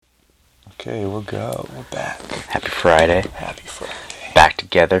Okay, we'll go. We're back. Happy Friday. Happy Friday. Back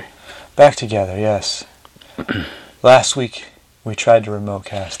together. Back together, yes. Last week, we tried to remote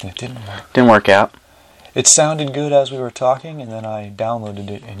cast, and it didn't work. Didn't work out. It sounded good as we were talking, and then I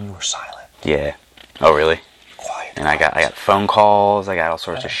downloaded it, and you were silent. Yeah. Oh, really? Quiet. And I got phone calls. I got all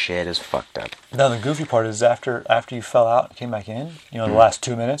sorts of shit. It's fucked up. Now, the goofy part is after you fell out and came back in, the last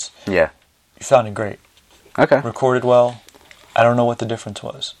 2 minutes, Yeah. you sounded great. Okay. Recorded well. I don't know what the difference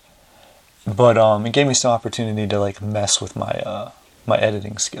was. But it gave me some opportunity to mess with my my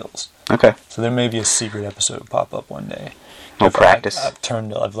editing skills. Okay. So there may be a secret episode pop up one day. We'll practice.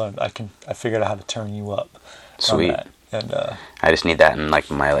 I've learned. I figured out how to turn you up. Sweet. On that. And I just need that in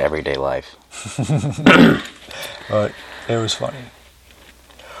my everyday life. but it was funny.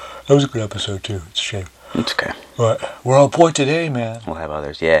 That was a good episode too. It's a shame. It's okay. But we're on point today, man. We'll have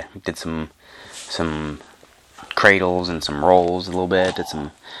others. Yeah. We did some cradles and some rolls a little bit. Did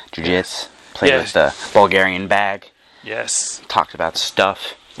some jiu-jitsu. Played with the Bulgarian bag. Yes. Talked about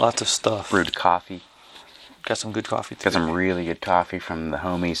stuff. Lots of stuff. Brewed coffee. Got some good coffee today. Got some really good coffee from the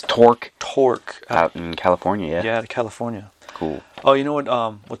homies Torque. Out in California, yeah? Yeah, California. Cool. Oh, you know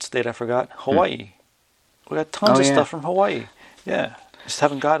what state I forgot? Hawaii. We got tons of stuff from Hawaii. Yeah. Just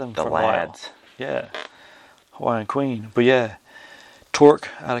haven't got them for a while. The lads. Yeah. Hawaiian Queen. But yeah, Torque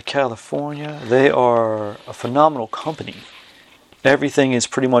out of California. They are a phenomenal company. Everything is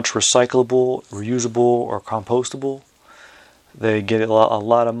pretty much recyclable, reusable, or compostable. They get a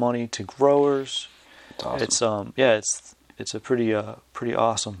lot of money to growers. It's awesome. It's a pretty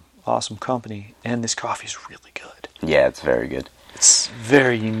awesome company, and this coffee is really good. Yeah, it's very good. It's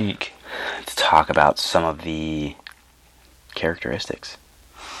very unique. Let's talk about some of the characteristics.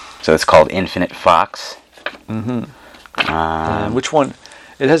 So it's called Infinite Fox. Mm-hmm. Which one?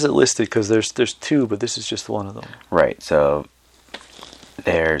 It has it listed because there's two, but this is just one of them. Right. So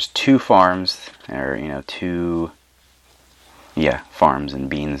there's two farms, or two farms and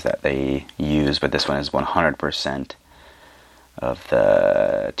beans that they use, but this one is 100% of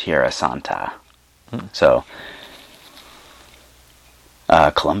the Tierra Santa. So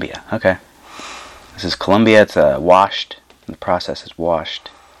Colombia. Okay. This is Colombia. It's washed. The process is washed.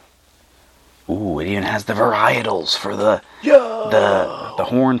 Ooh, it even has the varietals for the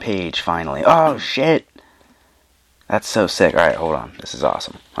horn page finally. Oh shit. That's so sick. Alright, hold on. This is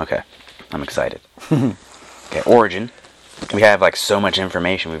awesome. Okay. I'm excited. Okay, origin. We have so much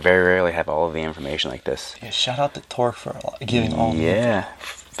information. We very rarely have all of the information like this. Yeah, shout out to Torque for giving all the info.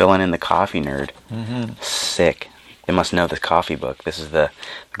 Filling in the coffee nerd. Mm-hmm. Sick. They must know the coffee book. This is the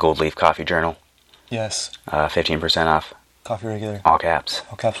Gold Leaf Coffee Journal. Yes. 15% off. Coffee regular. All caps.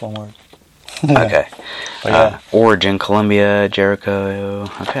 All caps, one word. Okay. But origin, Colombia, Jericho.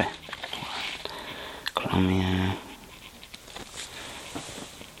 Okay. Colombia.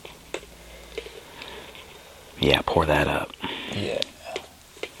 Yeah, pour that up. Yeah.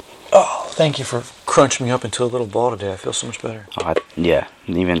 Oh, thank you for crunching me up into a little ball today. I feel so much better. Yeah.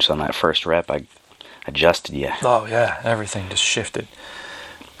 Even just on that first rep, I adjusted you. Oh, yeah. Everything just shifted.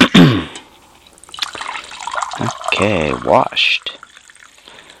 Okay, washed.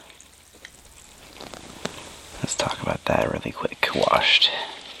 Let's talk about that really quick. Washed.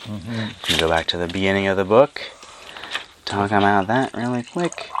 Mm-hmm. Go back to the beginning of the book. Talk about that really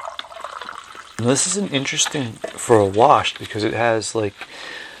quick. This is an interesting for a washed because it has a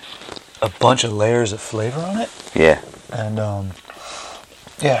bunch of layers of flavor on it. Yeah. And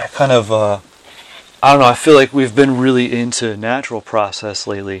kind of I don't know, I feel like we've been really into natural process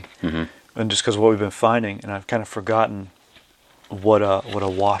lately. Mm-hmm. And just because of what we've been finding, and I've kind of forgotten what a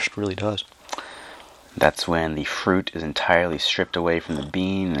washed really does. That's when the fruit is entirely stripped away from the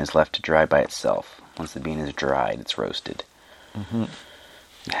bean and is left to dry by itself. Once the bean is dried, it's roasted. Mm-hmm.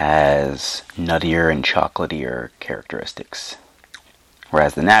 It has nuttier and chocolatier characteristics.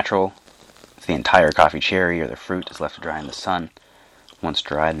 Whereas the natural, the entire coffee cherry or the fruit is left to dry in the sun. Once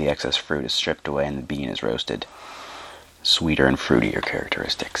dried, the excess fruit is stripped away and the bean is roasted. Sweeter and fruitier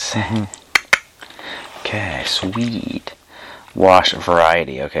characteristics. Mm-hmm. Okay, sweet. Wash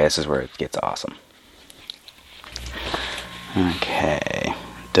variety. Okay, this is where it gets awesome. Okay.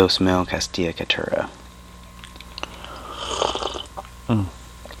 Dos Mil Castilla Caturra.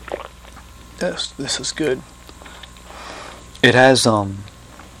 This is good. It has it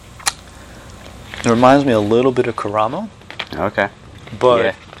reminds me a little bit of Karamo. Okay.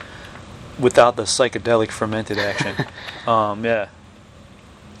 But without the psychedelic fermented action. Yeah.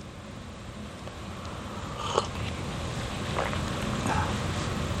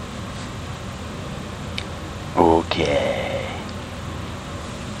 Okay.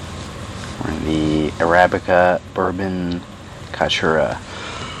 We're in the Arabica Bourbon Caturra.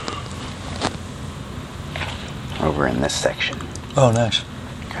 over in this section. Oh, nice.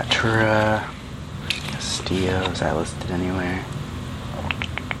 Caturra, Castillo, is that listed anywhere?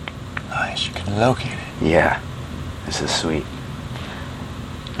 Nice, you can locate it. Yeah, this is sweet.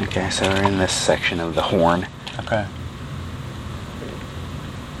 Okay, so we're in this section of the horn. Okay.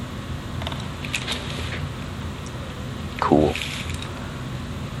 Cool.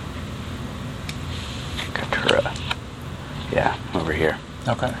 Caturra. Yeah, over here.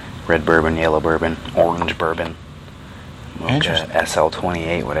 Okay. Red bourbon, yellow bourbon, orange bourbon. Mocha, Interesting.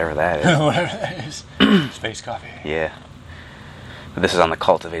 SL28, whatever that is. Whatever that is. Space coffee. Yeah. But this is on the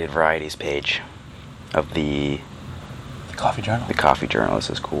cultivated varieties page of the The Coffee Journal. Coffee Journal. This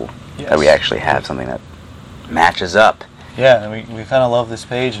is cool. Yes. That we actually have something that matches up. Yeah, and we kind of love this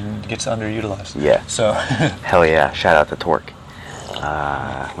page and it gets underutilized. Yeah. So. Hell yeah. Shout out to Torque.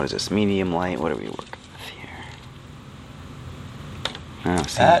 What is this? Medium light. What are we working with here? I don't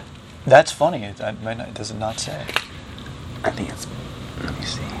see. That's funny. Does it not say? I think it's. Let me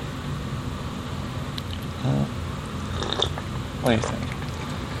see. What do you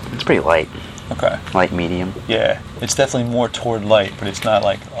think? It's pretty light. Okay. Light medium. Yeah, it's definitely more toward light, but it's not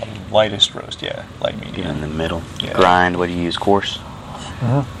like a lightest roast. Yeah, light medium. In the middle. Yeah. Grind. What do you use? Coarse.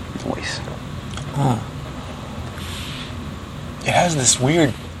 Voice. It has this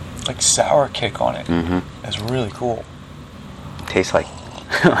weird, like sour kick on it. Mm-hmm. It's really cool. Tastes like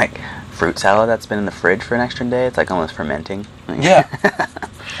like fruit salad that's been in the fridge for an extra day. It's like almost fermenting. Yeah.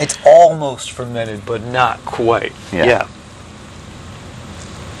 It's almost fermented, but not quite. Yeah.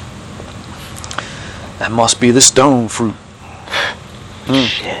 That must be the stone fruit.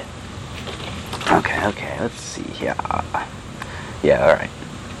 Shit. Okay, let's see here. Yeah, alright.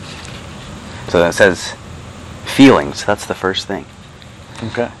 So that says feelings. That's the first thing.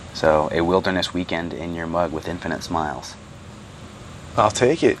 Okay. So, a wilderness weekend in your mug with infinite smiles. I'll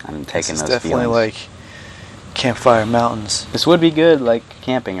take it. I'm taking This those is definitely feelings. like Campfire Mountains. This would be good, like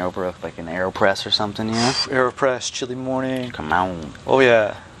camping over like an AeroPress or something, you know? AeroPress, chilly morning. Come on. Oh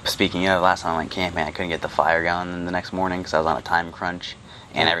yeah. Speaking of, last time I went camping, I couldn't get the fire going the next morning because I was on a time crunch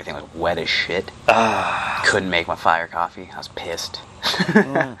and everything was wet as shit. Couldn't make my fire coffee. I was pissed.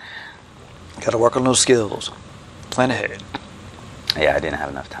 Gotta work on those skills. Plan ahead. Yeah, I didn't have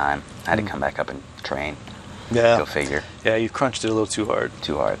enough time. I had to come back up and train. Yeah. Go figure. Yeah, you crunched it a little too hard.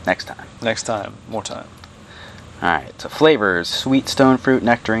 Too hard. Next time. Next time, more time. Alright, so flavors: sweet stone fruit,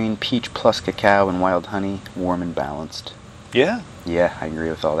 nectarine, peach plus cacao, and wild honey. Warm and balanced. Yeah. Yeah, I agree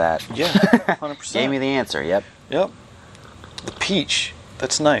with all that. Yeah. 100%. Gave me the answer, yep. Yep. The peach.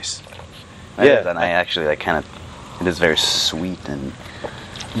 That's nice. That Yeah. is, and I actually like kind of. It is very sweet and.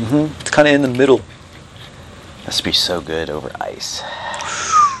 It's kind of in the middle. This would be so good over ice.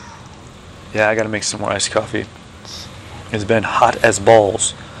 Yeah, I gotta make some more iced coffee. It's been hot as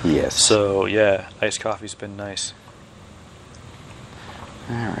balls. Yes. So, yeah, iced coffee's been nice.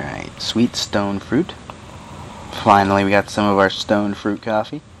 Alright, sweet stone fruit. Finally, we got some of our stone fruit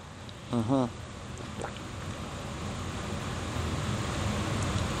coffee.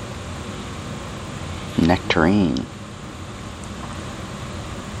 Nectarine.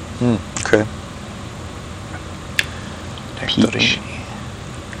 Okay. Peach. Nectarine.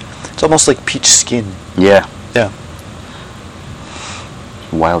 It's almost like peach skin. Yeah. Yeah.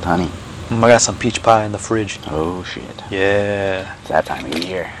 Wild honey. I got some peach pie in the fridge. Oh shit. Yeah. It's that time of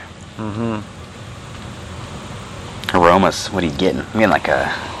year. Aromas. What are you getting? I'm getting like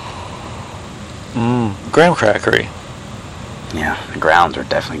a. Graham crackery. Yeah, the grounds are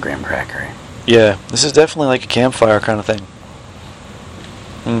definitely graham crackery. Yeah, this is definitely like a campfire kind of thing.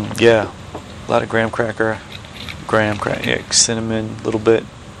 Yeah. A lot of graham cracker. Yeah, cinnamon, a little bit.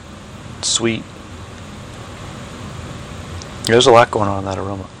 Sweet. There's a lot going on in that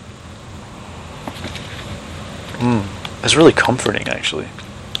aroma. It's really comforting, actually.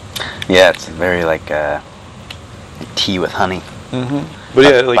 Yeah, it's very like tea with honey. But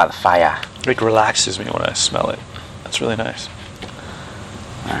yeah, by the fire. Like relaxes me when I smell it. That's really nice.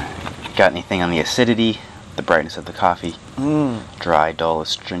 Alright. Got anything on the acidity, the brightness of the coffee? Dry, dull,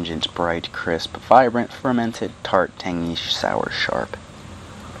 astringent, bright, crisp, vibrant, fermented, tart, tangy, sour, sharp.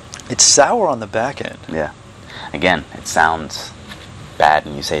 It's sour on the back end. Yeah. Again, it sounds bad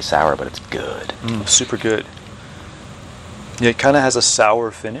when you say sour, but it's good. Super good. Yeah, it kind of has a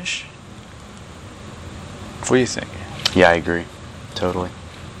sour finish. What do you think? Yeah, I agree. Totally.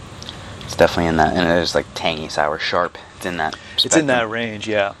 It's definitely in that, and there's like tangy, sour, sharp. It's in that spectrum. It's in that range,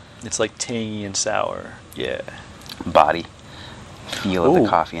 yeah. It's like tangy and sour. Yeah. Body. Feel of Ooh. the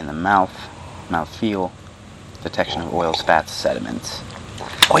coffee in the mouth. Mouth feel. Detection of oils, fats, sediments.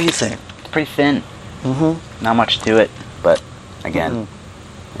 What do you think? It's pretty thin. Not much to it, but again,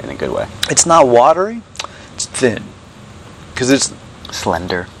 in a good way. It's not watery. It's thin. Because it's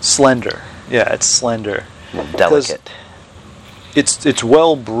Slender. slender. Yeah, it's slender. Delicate. It's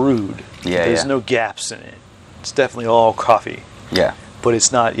well brewed. Yeah, There's yeah. no gaps in it. It's definitely all coffee. Yeah. But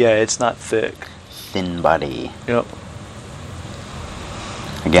it's not, it's not thick. Thin body. Yep.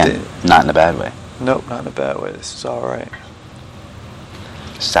 Again, not in a bad way. Nope, not in a bad way. This is alright.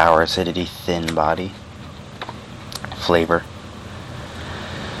 Sour acidity, thin body. Flavor.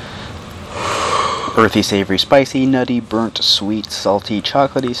 Earthy, savory, spicy, nutty, burnt, sweet, salty,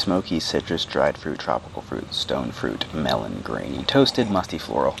 chocolatey, smoky, citrus, dried fruit, tropical fruit, stone fruit, melon, grainy, toasted, musty,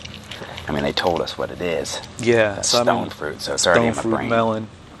 floral. I mean, they told us what it is. Yeah, That's so I stone mean, fruit, so it's already in my fruit, brain. melon.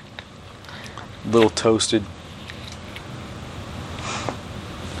 Little toasted.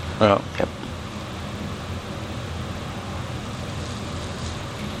 Oh. Yep.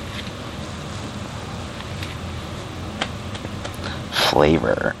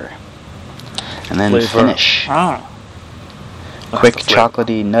 Flavor. And then Flavor. finish. Ah. Quick, The flavor.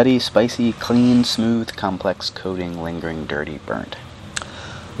 chocolatey, nutty, spicy, clean, smooth, complex, coating, lingering, dirty, burnt.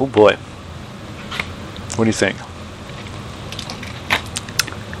 Oh boy. What do you think?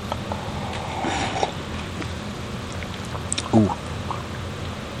 Ooh.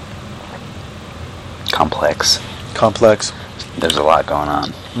 Complex. Complex. There's a lot going on.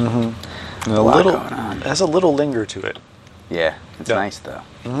 Mm-hmm. A lot going on. Has a little linger to it. Yeah, it's Yeah. nice though.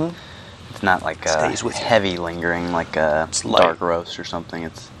 Mm-hmm. It's not like Stays with you. heavy lingering like a light. dark roast or something.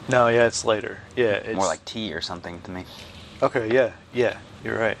 It's No, yeah, it's later. Yeah, it's more like tea or something to me. Okay, yeah,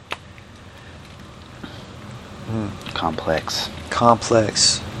 you're right. Complex.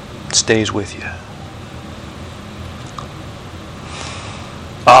 Complex stays with you.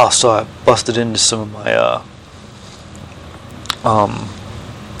 Oh, so I busted into some of my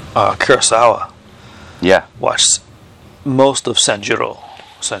Kurosawa. Yeah. Watched most of Sanjiro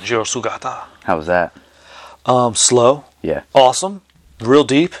Sugata. How was that? Slow, Yeah. awesome, real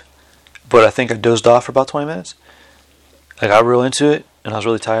deep, but I think I dozed off for about 20 minutes. I got real into it, and I was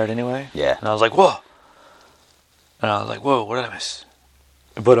really tired anyway. Yeah. And I was like, whoa. And I was like, whoa, what did I miss?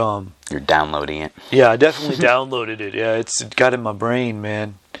 But You're downloading it. yeah, I definitely downloaded it. Yeah, it got in my brain,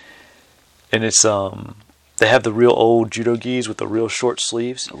 man. And it's they have the real old judo gis with the real short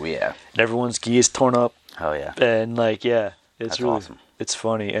sleeves, Oh yeah. and everyone's gi is torn up, Oh yeah. and like it's That's really awesome. It's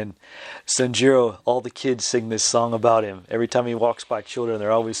funny. And Sanjiro, all the kids sing this song about him. Every time he walks by children,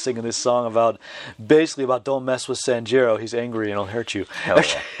 they're always singing this song about don't mess with Sanjiro. He's angry and he'll hurt you. Hell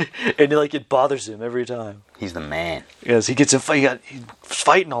yeah. And like it bothers him every time. He's the man. Because he gets he's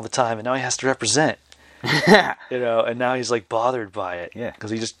fighting all the time, and now he has to represent. And now he's like bothered by it. Yeah.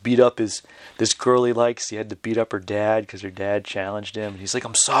 Because he just beat up this girl he likes. He had to beat up her dad because her dad challenged him. And he's like,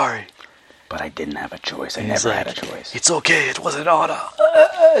 I'm sorry. But I didn't have a choice. I And never he's had a like, choice. It's okay. It wasn't honor.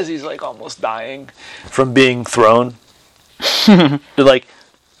 As he's like almost dying from being thrown.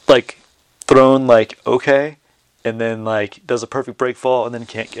 like thrown like okay, and then like does a perfect break fall and then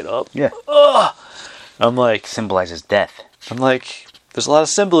can't get up. Yeah. I'm like, Symbolizes death. there's a lot of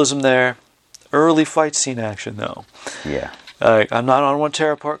symbolism there. Early fight scene action though. Yeah. I don't want to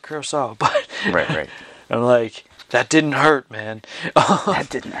tear apart Kurosawa, but Right. I'm like, that didn't hurt, man. That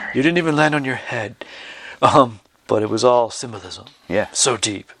didn't hurt. You didn't even land on your head. But it was all symbolism. Yeah. So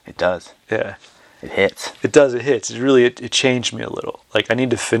deep. It does. Yeah. It hits. It does. It hits. It changed me a little. Like I need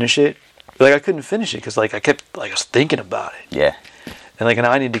to finish it. Like I couldn't finish it because like I was thinking about it. Yeah. And like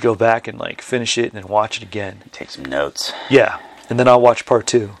now I need to go back and like finish it and then watch it again. Take some notes. Yeah. And then I'll watch part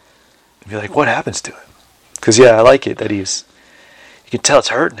 2 and be like, what happens to him? Because I like it that you can tell it's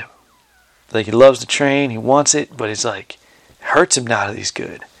hurting him. Like he loves to train, he wants it, but it's like it hurts him now that he's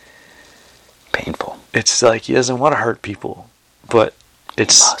good. Painful. It's like he doesn't want to hurt people, but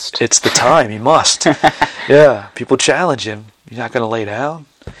it's must. it's the time he must. Yeah, people challenge him. You're not gonna lay down.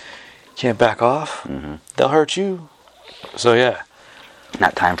 You can't back off. Mm-hmm. They'll hurt you. So yeah,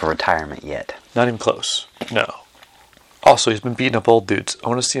 Not time for retirement yet. not even close. No. Also, he's been beating up old dudes. I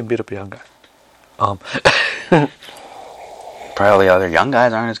want to see him beat up a young guy. Probably other young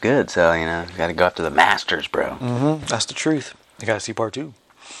guys aren't as good, so you got to go up to the masters, bro. Mm-hmm. That's the truth. I gotta see part 2.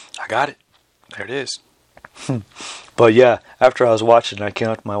 I got it. There it is. But yeah, after I was watching, I came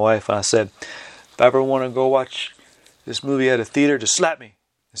up to my wife and I said, if I ever want to go watch this movie at a theater, just slap me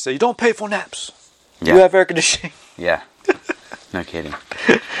and say, you don't pay for naps. Yeah. You have air conditioning. Yeah. No kidding.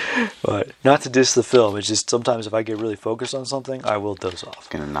 But not to diss the film. It's just sometimes if I get really focused on something, I will doze off.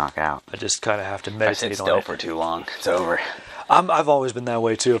 Gonna knock out. I just kind of have to If I meditate sit on still it. for too long, it's over. I've always been that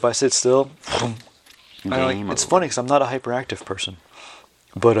way too. If I sit still, Game it's over. funny because I'm not a hyperactive person.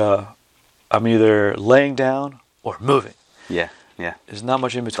 But I'm either laying down or moving. Yeah. There's not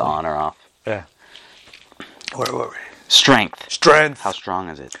much in It's between. on or off. Yeah. Where were we? Strength. Strength. How strong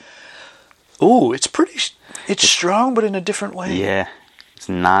is it? Ooh, it's pretty. It's strong, but in a different way. Yeah, it's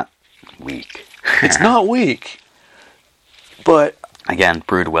not weak. It's not weak, but again,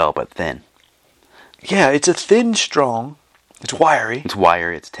 brewed well but thin. Yeah, it's a thin strong. It's wiry. It's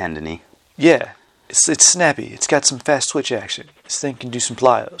wiry. It's tendony. Yeah, it's snappy. It's got some fast twitch action. This thing can do some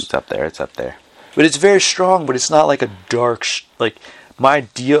plyos. It's up there. It's up there. But it's very strong. But it's not like a dark. Like my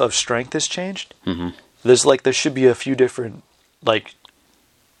idea of strength has changed. Mm-hmm. There should be a few different like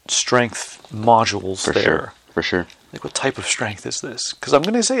strength modules For there. sure. For sure. Like what type of strength is this? Because I'm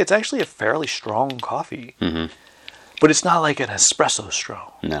gonna say it's actually a fairly strong coffee. Mm-hmm. But it's not like an espresso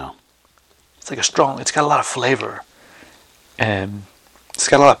strong. No. It's like a strong. It's got a lot of flavor, and it's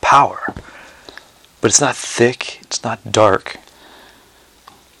got a lot of power. But it's not thick. It's not dark.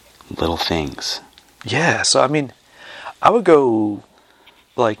 Little things. Yeah. So I mean, I would go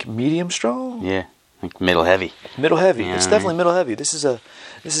like medium strong. Yeah. Like middle heavy. Middle heavy. Yeah, It's definitely middle heavy. This is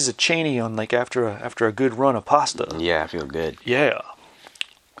a Cheney on like after a good run of pasta. Yeah, I feel good. Yeah.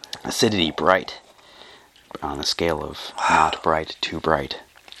 Acidity, bright. On a scale of not bright to bright.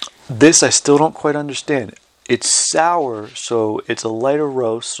 This I still don't quite understand. It's sour, so it's a lighter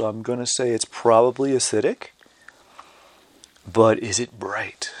roast, so I'm going to say it's probably acidic. But is it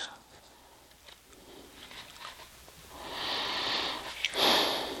bright?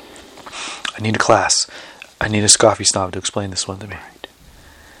 I need a class. I need a Scoffy Snob to explain this one to me.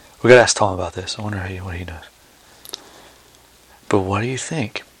 We got to ask Tom about this. I wonder what he does. But what do you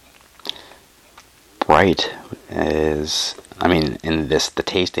think? Bright is, I mean, in the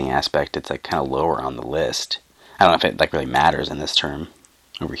tasting aspect, it's like kind of lower on the list. I don't know if it like really matters in this term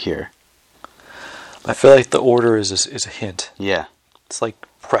over here. I feel like the order is a hint. Yeah. It's like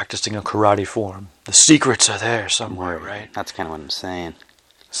practicing a karate form. The secrets are there somewhere, right? That's kind of what I'm saying.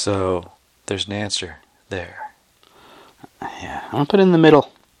 So there's an answer there. Yeah, I'm gonna put it in the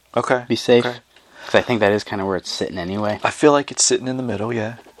middle. Okay. Be safe. Okay. Because I think that is kind of where it's sitting anyway. I feel like it's sitting in the middle,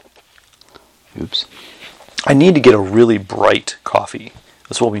 yeah. Oops. I need to get a really bright coffee.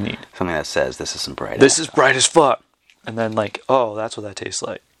 That's what we need. Something that says this is some bright. This is bright as fuck. And then like, oh, that's what that tastes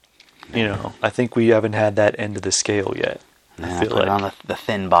like. You know, I think we haven't had that end of the scale yet. Yeah, I feel put like it on the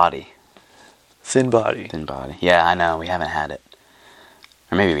thin body. thin body. Thin body. Yeah, I know. We haven't had it.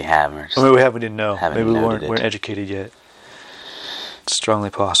 Or maybe we have. Or Or maybe we didn't know. Haven't Maybe we noted weren't it. educated yet. It's strongly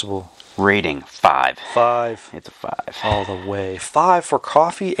possible. Rating 5. 5 It's a 5. all the way. 5 for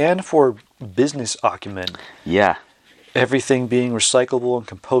coffee and for business acumen. Yeah. Everything being recyclable and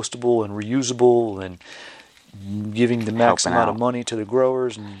compostable and reusable and giving the max Helping amount out. of money to the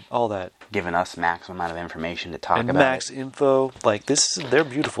growers and all that. Giving us maximum amount of information to talk And about. max it. info. Like they're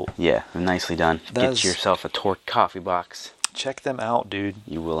beautiful. Yeah, nicely done. That's- Get yourself a Torque coffee box. Check them out, dude.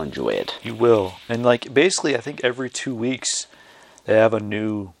 You will enjoy it. You will. And like basically I think every 2 weeks they have a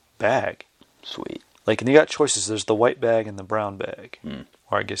new bag. Sweet. Like, and you got choices. There's the white bag and the brown bag. Mm.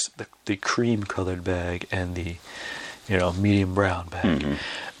 Or I guess the cream colored bag and the, medium brown bag. Mm-hmm.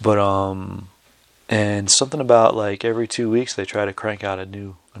 But, and something about like every 2 weeks they try to crank out a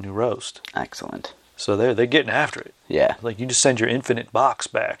new roast. Excellent. So they're getting after it. Yeah, Like you just send your infinite box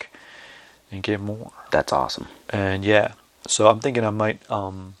back and get more. that's awesome. And yeah, so I'm thinking I might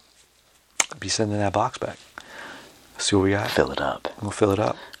be sending that box back. See what we got. Fill it up We'll fill it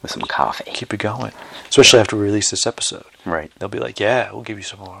up. with some coffee. Keep it going. Especially after we release this episode. Right. They'll be like, yeah, we'll give you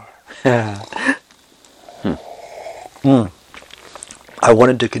some more. I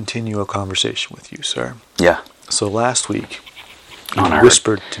wanted to continue a conversation with you, sir. Yeah. So last week, you On our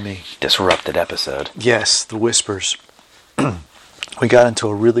whispered to me. disrupted episode. Yes, the whispers. We got into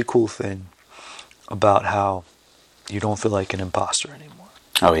a really cool thing about how you don't feel like an imposter anymore.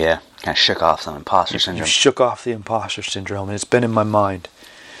 Oh yeah, kind of shook off some imposter You syndrome. shook off the imposter syndrome, and it's been in my mind.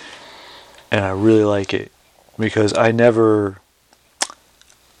 And I really like it because I never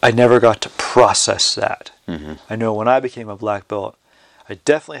got to process that. Mm-hmm. I know when I became a black belt, I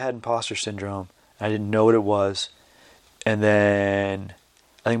definitely had imposter syndrome. I didn't know what it was. And then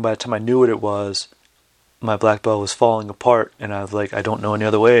I think by the time I knew what it was, my black belt was falling apart, and I was like, I don't know any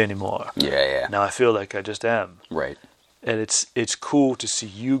other way anymore. Yeah. Now I feel like I just am. Right. And it's cool to see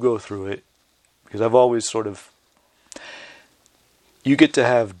you go through it, because I've always sort of, you get to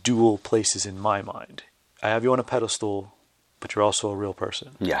have dual places in my mind. I have you on a pedestal, but you're also a real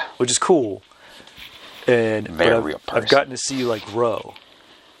person. Yeah. Which is cool. And Very but real I've person. gotten to see you like grow.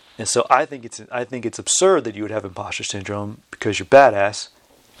 And so I think it's absurd that you would have imposter syndrome, because you're badass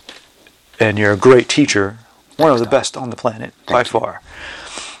and you're a great teacher, one of the best on the planet by far.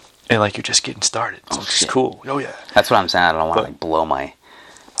 And like you're just getting started. So it's just shit. cool. Oh yeah. That's what I'm saying. I don't want to But- like blow my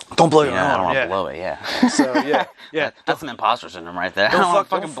Don't blow your I don't horn. want to Yeah. blow it. Yeah. So yeah. That's some imposter syndrome right there. I Don't don't want to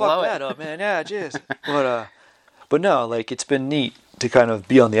fuck fucking blow that it. up, man. Yeah, jeez. But no, like it's been neat to kind of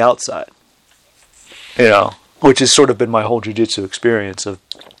be on the outside. You know, which has sort of been my whole jiu-jitsu experience of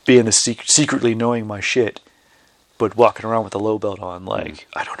being secretly knowing my shit, but walking around with a low belt on, like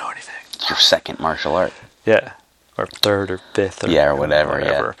I don't know anything. It's your second martial art. Yeah, or third or fifth, or whatever.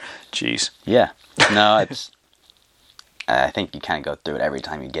 Yeah. Jeez. Yeah. No, it's. I think you kind of go through it every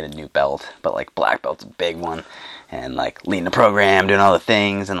time you get a new belt, but like black belt's a big one, and like leading the program, doing all the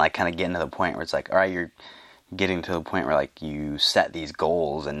things, and like kind of getting to the point where it's like, all right, you're getting to the point where like you set these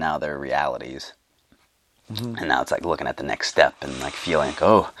goals and now they're realities. And now it's like looking at the next step and like feeling like,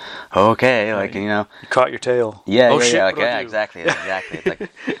 oh, okay, like, you know. You caught your tail. Yeah, oh, yeah, shit, yeah, what like, do I yeah, do? exactly. It's like,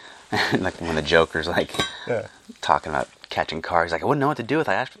 like when the Joker's like talking about catching cars. Like, I wouldn't know what to do if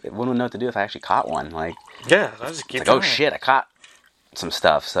I actually caught one. Like, Yeah, I just keep it's like, oh trying. shit, I caught some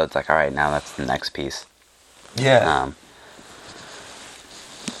stuff. So it's like, all right, now that's the next piece. Yeah.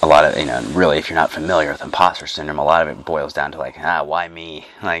 A lot of, you know, really, if you're not familiar with imposter syndrome, a lot of it boils down to like, why me?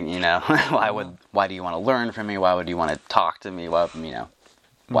 Like, you know, why do you want to learn from me? Why would you want to talk to me? Why do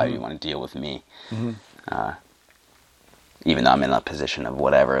you want to deal with me? Even though I'm in a position of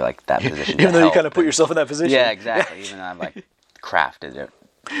whatever, like that position. Even though you kind of put yourself in that position. Yeah, exactly. Even though I've like crafted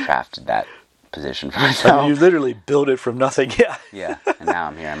that position for myself. You literally build it from nothing. Yeah. Yeah, and now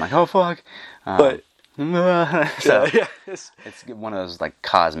I'm here. I'm like, oh fuck. But so yeah. it's one of those like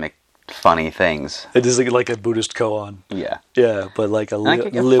cosmic funny things. It is like a Buddhist koan. Yeah. Yeah, but like a And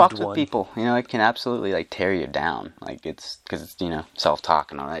like, it lived fucks one. with people. You know, it can absolutely like tear you down. Like it's because it's, you know,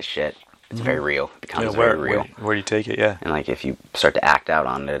 self-talk and all that shit. It's very real. It becomes very real. Where do you take it? Yeah. And like if you start to act out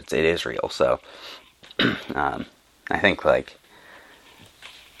on it, it is real. So I think like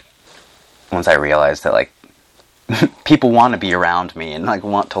once I realized that like people want to be around me and like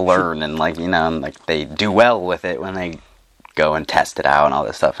want to learn and like, you know, and like they do well with it when they go and test it out and all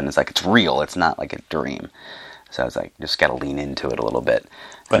this stuff, and it's like it's real, it's not like a dream. So it's like just gotta lean into it a little bit.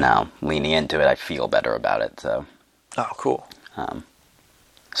 But now leaning into it, I feel better about it. So cool.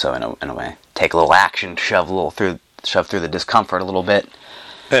 So in a way, take a little action, shove through the discomfort a little bit.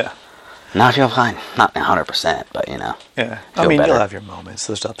 Yeah. Now I feel fine. Not 100%, but you know. Yeah. Feel I mean, better. you'll have your moments.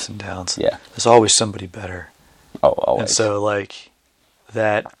 There's ups and downs. Yeah. There's always somebody better. Oh, always. And so like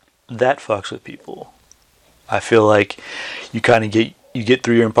that fucks with people. I feel like you kind of get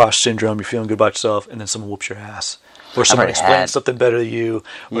through your imposter syndrome, you're feeling good about yourself, and then someone whoops your ass. Or someone explains something better to you,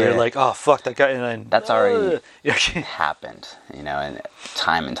 where you're like, oh, fuck, that guy. And then, that's already happened, you know, and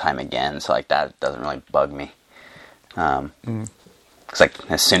time again. So, like, that doesn't really bug me. Because, like,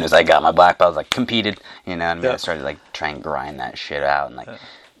 as soon as I got my black belt, I was, like, competed, you know, and I started, like, trying to grind that shit out. And, like,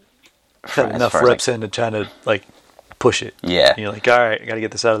 had enough reps in to try to, like, push it. Yeah. And you're like, all right, I got to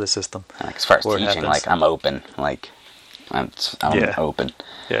get this out of the system. And, like, as far as teaching, like, I'm open. Like, I'm open.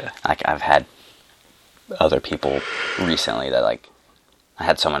 Yeah. Like, I've had other people recently that, like, I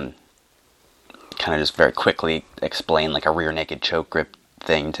had someone kind of just very quickly explain, like, a rear naked choke grip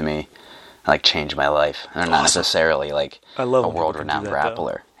thing to me, like, changed my life. And they're not necessarily, like, I love a world-renowned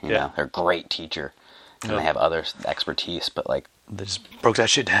grappler, you know? They're a great teacher, and they have other expertise, but, like, they just broke that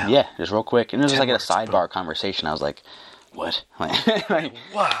shit down. Yeah, just real quick. And it was just, like, in a sidebar conversation, I was like, what? Like,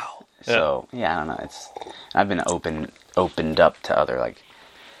 wow. So, yeah, I don't know, I've been opened up to other, like,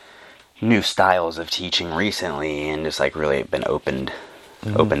 new styles of teaching recently, and just like really been opened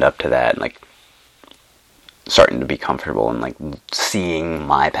up to that, and like starting to be comfortable and like seeing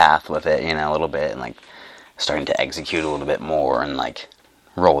my path with it, you know, a little bit, and like starting to execute a little bit more and like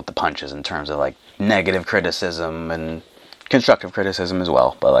roll with the punches in terms of like negative criticism and constructive criticism as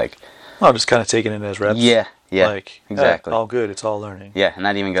well. But like, well, just kind of taking it as reps. Yeah, like exactly. All good. It's all learning. Yeah, and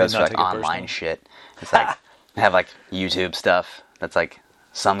that even goes for like online shit. It's like I have like YouTube stuff that's like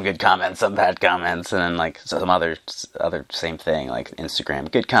some good comments, some bad comments, and then like some other same thing, like Instagram,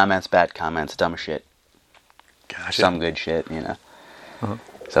 good comments, bad comments, dumb shit, some good shit, you know.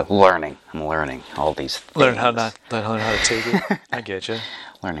 So I'm learning all these things. Learn how to take it. I get you.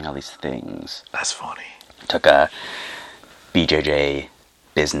 Learning all these things. That's funny. Took a BJJ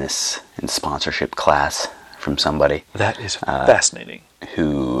business and sponsorship class from somebody. That is fascinating.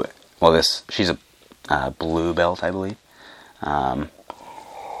 She's a blue belt, I believe.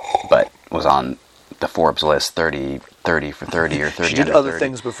 But was on the Forbes list 30 for 30 or 30 She did under other 30.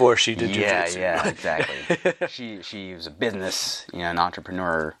 things before she did jiu-jitsu. Yeah, exactly. She was a business, you know, an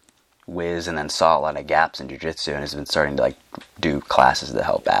entrepreneur whiz, and then saw a lot of gaps in jiu-jitsu and has been starting to like do classes that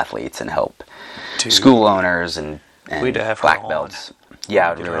help athletes and help school owners and we'd have black her belts. on.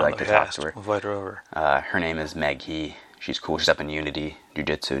 Yeah, I'd really like to talk to her. We'll invite her over. Her name is Meg He. she's cool. She's up in Unity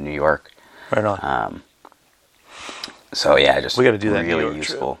Jiu-Jitsu, New York. Right on. So yeah, just we got to do that. Really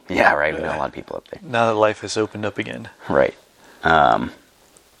useful. Trip. Yeah, right. We know a lot of people up there. Now that life has opened up again. Right. But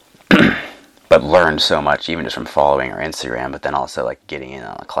learned so much, even just from following her Instagram, but then also like getting in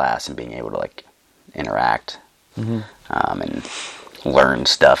on a class and being able to like interact and learn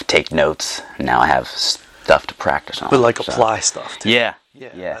stuff, take notes. Now I have stuff to practice on. But like apply stuff too. Yeah.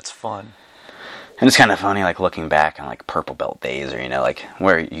 Yeah. That's fun. And it's kind of funny, like looking back on like purple belt days, or like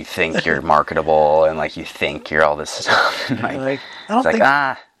where you think you're marketable and like you think you're all this stuff. And, like I don't think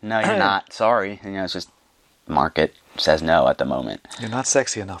no, you're not. Sorry, it's just market says no at the moment. You're not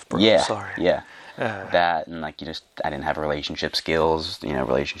sexy enough, bro. Yeah, sorry. Yeah, that and like I didn't have relationship skills,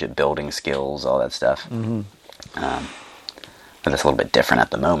 relationship building skills, all that stuff. Mm-hmm. But it's a little bit different at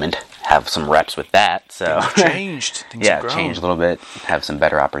the moment. Have some reps with that, so things changed. Things have grown. Changed a little bit. Have some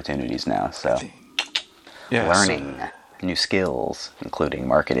better opportunities now. So learning new skills, including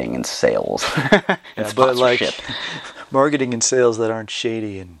marketing and sales. And but like marketing and sales that aren't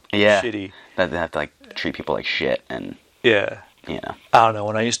shady and shitty. That they have to like treat people like shit and I don't know.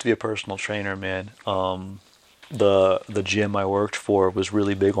 When I used to be a personal trainer, man, the gym I worked for was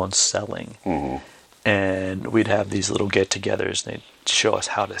really big on selling. Mm-hmm. And we'd have these little get-togethers, and they'd show us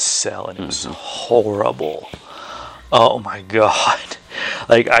how to sell, and it was horrible. Oh my god!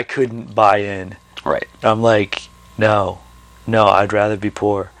 Like I couldn't buy in. Right. I'm like, no, I'd rather be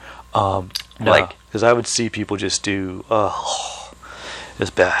poor. No, because I would see people just do. It's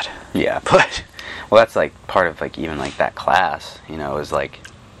bad. Yeah. But that's like part of like even like that class, is like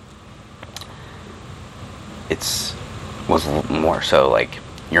was more so like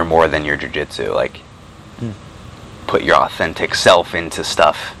you're more than your jiu-jitsu, like put your authentic self into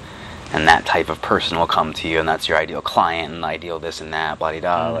stuff, and that type of person will come to you, and that's your ideal client and ideal this and that, blah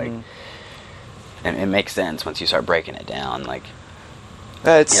blah like, and it makes sense once you start breaking it down. Like,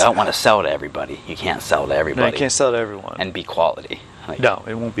 you don't want to sell to everybody. You can't sell to everybody. No, you can't sell to everyone. And be quality. Like, no,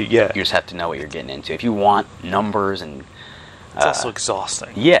 it won't be. Yeah, you just have to know what you're getting into. If you want numbers and it's also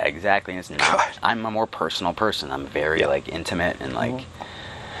exhausting. Yeah, exactly. And it's not. God. I'm a more personal person. I'm very like intimate and like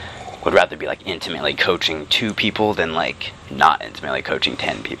would rather be like intimately coaching 2 people than like not intimately coaching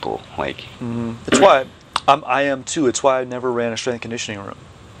 10 people. Like it's why I am too. It's why I never ran a strength and conditioning room.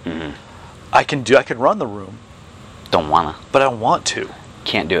 Mm-hmm. I can run the room. Don't wanna. But I don't want to.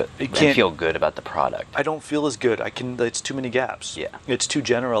 Can't do it. You can't feel good about the product. I don't feel as good. It's too many gaps. Yeah. It's too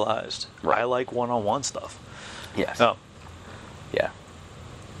generalized. Right. I like one-on-one stuff. Yes. Oh. Yeah.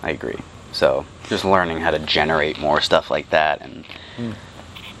 I agree. So just learning how to generate more stuff like that and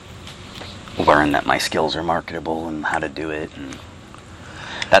learn that my skills are marketable and how to do it. And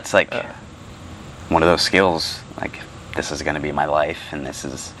that's like one of those skills, like this is going to be my life and this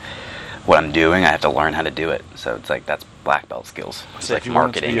is what I'm doing. I have to learn how to do it. So it's like that's black belt skills. It's like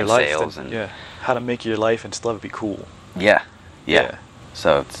marketing and sales and how to make your life and still have it be cool. Yeah.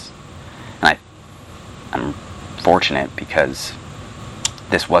 So I'm fortunate because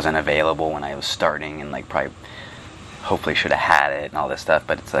this wasn't available when I was starting, and like probably hopefully should have had it and all this stuff,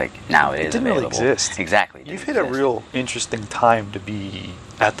 but it's like now it is available. It didn't really exist. Exactly. You've hit a real interesting time to be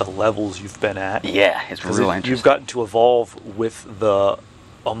at the levels you've been at. Yeah, it's real interesting. You've gotten to evolve with the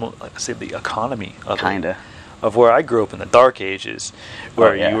the economy of where I grew up in the dark ages,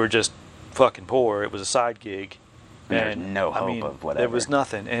 where you were just fucking poor. It was a side gig. There's no hope of whatever. There was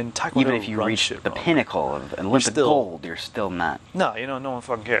nothing. And Taekwondo, even if you reach the pinnacle of Olympic gold, you're still not. No, no one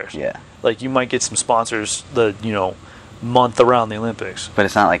fucking cares. Yeah. Like, you might get some sponsors month around the Olympics. But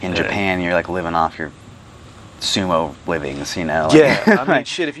it's not like in Japan, you're like living off your sumo livings, Like, yeah, I mean,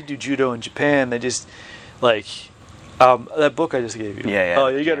 shit, if you do judo in Japan, they just, like, that book I just gave you. Yeah. Oh,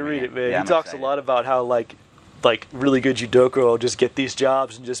 you gotta read it, man. He talks a lot about how, like really good judoka will just get these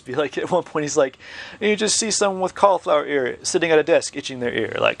jobs and just be like, at one point he's like, and you just see someone with cauliflower ear sitting at a desk itching their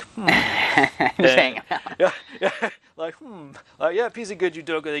ear, like, just hanging out. Yeah, like, yeah, piece of good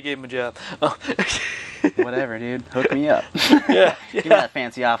judoka, they gave him a job. Whatever, dude, hook me up. Yeah. Give me that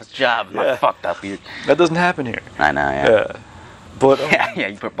fancy office job. I'm not fucked up, dude. That doesn't happen here. I know, yeah. But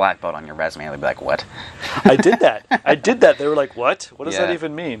you put black belt on your resume, they'll be like, what? I did that. They were like, what? What does that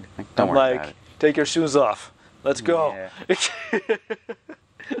even mean? Don't worry about it. Take your shoes off. Let's go. Yeah.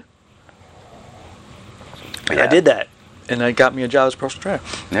 I did that, and I got me a job as a personal trainer.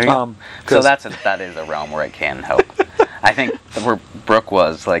 There you go. So that is a realm where it can help. I think where Brooke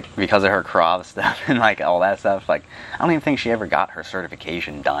was, like, because of her Krav stuff and like all that stuff, like I don't even think she ever got her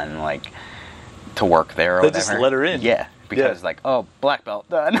certification done, like to work there or they whatever. Just let her in. Yeah. Because like, oh, black belt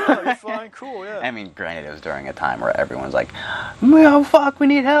done. Oh, you're fine, cool, yeah. I mean, granted, it was during a time where everyone's like, "Oh fuck, we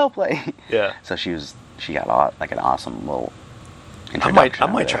need help!" Like, yeah. So she she got like an awesome little I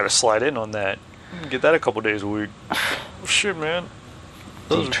introduction. might try to slide in on that. Get that a couple days a week. Shit, man.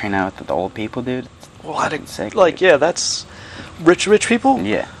 Do you train out with the old people, dude? Well, I Fucking sick, like, dude. yeah, that's rich people.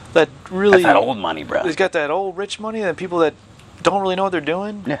 Yeah. That really. That's that old money, bro. He's got that old rich money, and people that don't really know what they're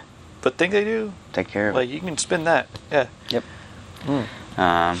doing. Yeah. But think they do. Take care of Like, it. you can spin that. Yeah. Yep.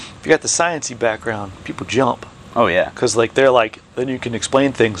 If you got the sciencey background, people jump. Oh, yeah. Because, like, they're like, then you can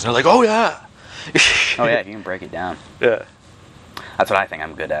explain things. And they're like, oh, yeah. Oh, yeah, you can break it down. Yeah. That's what I think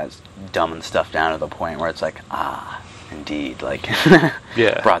I'm good at, is dumbing stuff down to the point where it's like, indeed, like,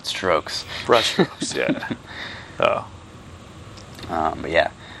 Yeah. broad strokes. Brushstrokes, yeah. Oh. But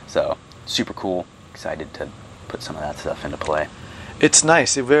yeah, so super cool. Excited to put some of that stuff into play. It's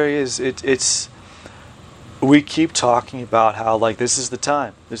nice. It very is. It's. We keep talking about how, like, this is the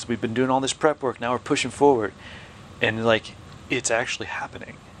time. We've been doing all this prep work. Now we're pushing forward, and like, it's actually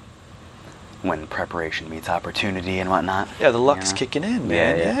happening. When preparation meets opportunity and whatnot. Yeah, the luck's you know? kicking in,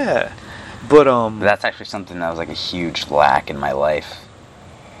 man. Yeah, Yeah. yeah. But That's actually something that was like a huge lack in my life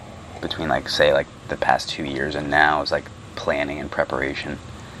between, like, say, like the past 2 years and now, is like planning and preparation.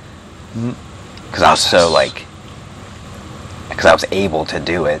 Because I was so like, because I was able to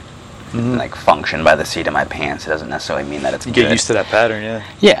do it, and, like, function by the seat of my pants. It doesn't necessarily mean that it's you good. get used to that pattern, yeah.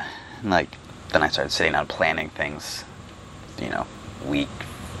 Yeah, and, like, then I started sitting down planning things, you know, week,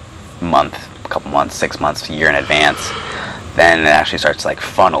 month, couple months, 6 months, a year in advance. Then it actually starts to, like,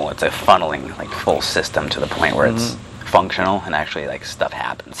 funnel. It's a funneling, like, full system to the point where it's functional and actually, like, stuff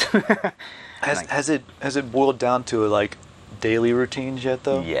happens. Has it boiled down to, like, daily routines yet,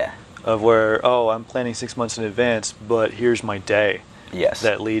 though? Yeah. Of where, I'm planning 6 months in advance, but here's my day. Yes.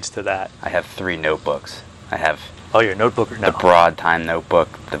 That leads to that. I have 3 notebooks. I have You're a notebooker now. the broad time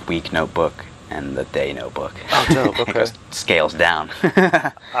notebook, the week notebook, and the day notebook. Oh, dope. Okay. It goes, scales down.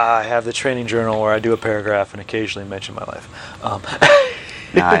 I have the training journal where I do a paragraph and occasionally mention my life.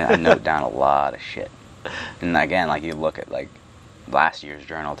 No, I note down a lot of shit. And again, like, you look at, like, last year's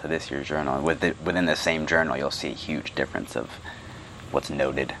journal to this year's journal. Within the same journal, you'll see a huge difference of what's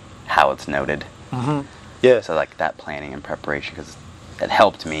noted, how it's noted. Mm-hmm. Yeah. So, like, that planning and preparation, because it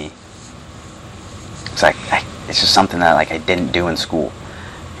helped me. It's like, it's just something that, like, I didn't do in school.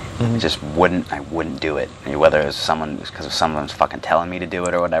 I just wouldn't do it. I mean, whether it was because someone's fucking telling me to do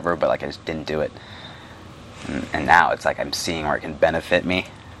it or whatever, but, like, I just didn't do it. And now it's like I'm seeing where it can benefit me,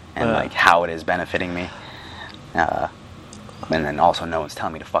 and like how it is benefiting me. And then also no one's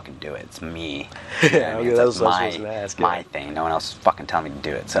telling me to fucking do it. It's me. Yeah, I mean? that It's was what I was gonna ask. my thing. No one else is fucking telling me to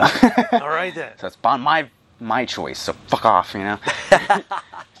do it. So All right then. so it's on my choice. So fuck off, you know.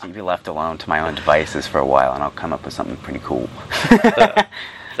 So you be left alone to my own devices for a while, and I'll come up with something pretty cool.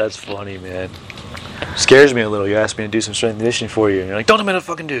 That's funny, man. Scares me a little. You asked me to do some strength and conditioning for you, and you're like, "Don't tell me to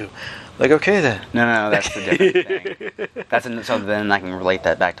fucking do." Like, okay then. No, that's the different thing. So then I can relate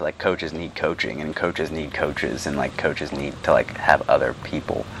that back to, like, coaches need coaching, and coaches need coaches, and, like, coaches need to, like, have other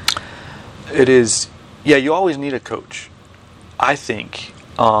people. It is. Yeah, you always need a coach. I think.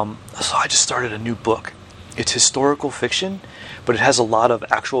 So I just started a new book. It's historical fiction, but it has a lot of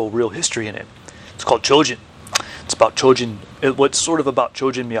actual real history in it. It's called Chojin. It's about Chojin. What's sort of about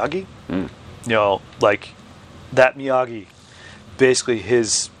Chojin Miyagi. You know, like, that Miyagi, basically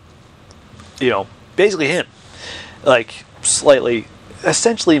his, basically him. Like, slightly,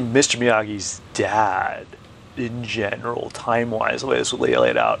 essentially Mr. Miyagi's dad in general, time-wise, the way this would lay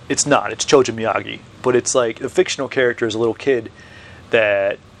it out. It's not. It's Chojin Miyagi. But it's like, the fictional character is a little kid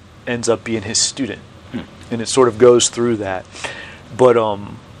that ends up being his student. And it sort of goes through that. But,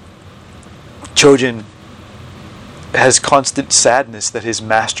 Chojin has constant sadness that his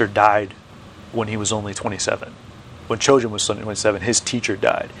master died when he was only 27. When Chojin was 27, his teacher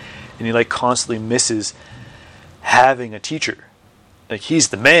died. And he, like, constantly misses having a teacher. Like, he's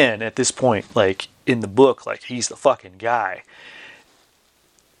the man at this point, like, in the book, like, he's the fucking guy.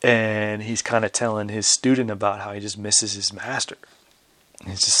 And he's kind of telling his student about how he just misses his master.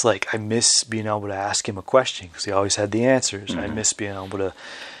 And it's just like, I miss being able to ask him a question because he always had the answers. I miss being able to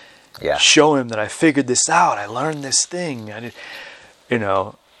show him that I figured this out. I learned this thing. I did,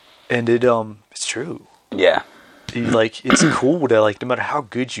 and it's true. Yeah. Like, it's cool to, like, no matter how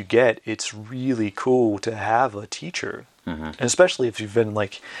good you get, it's really cool to have a teacher. And especially if you've been,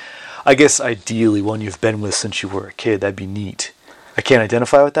 like, I guess ideally one you've been with since you were a kid. That'd be neat. I can't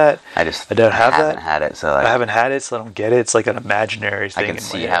identify with that. I don't have that. Had it, so, like, I haven't had it, so I don't get it. It's like an imaginary thing. I can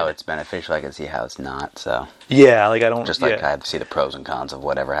see how it's beneficial. I can see how it's not. So yeah, like, I don't just like I have to see the pros and cons of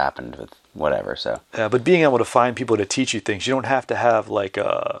whatever happened with whatever. So but being able to find people to teach you things, you don't have to have, like,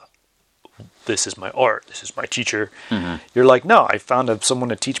 a this is my art, this is my teacher. You're like, no, I found someone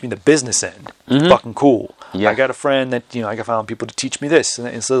to teach me the business end. Fucking cool. Yeah. I got a friend that, I found people to teach me this.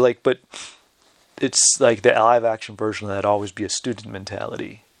 And so like, but it's like the live action version of that always be a student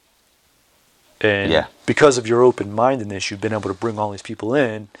mentality. And because of your open-mindedness, you've been able to bring all these people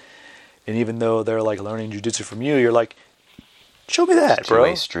in. And even though they're like learning jiu-jitsu from you, you're like, show me that, bro.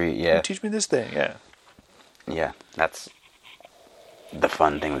 Two-way street, yeah. Teach me this thing, yeah. Yeah, that's the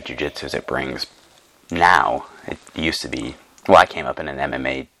fun thing with jiu-jitsu is it brings, now, it used to be, well, I came up in an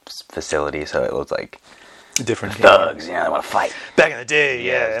MMA facility, so it was like, different thugs, they want to fight. Back in the day,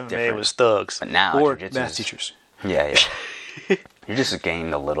 MMA different. was thugs. But now, or jiu-jitsu math is, teachers. Yeah. You're just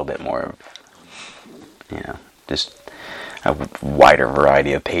gained a little bit more, just a wider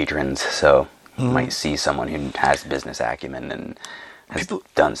variety of patrons, so you might see someone who has business acumen and has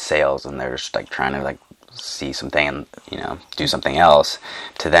done sales, and they're just like trying to like see something, do something else.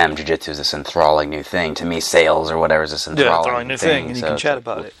 To them, jiu-jitsu is this enthralling new thing. To me, sales or whatever is this enthralling new thing, and you can chat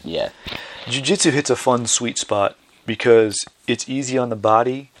about it. Yeah. Jiu-jitsu hits a fun sweet spot because it's easy on the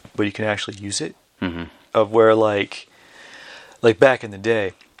body, but you can actually use it. Of where like back in the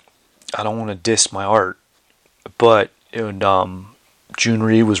day, I don't want to diss my art, but Jun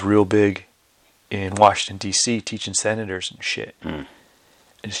Rhee was real big in Washington D.C. teaching senators and shit. And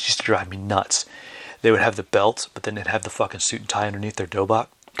it used to drive me nuts. They would have the belt, but then they'd have the fucking suit and tie underneath their dobok.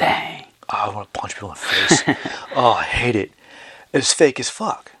 Dang. Oh, I want to punch people in the face. Oh, I hate it. It's fake as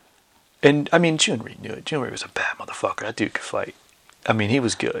fuck. And, I mean, Jun Rhee knew it. Jun Rhee was a bad motherfucker. That dude could fight. I mean, he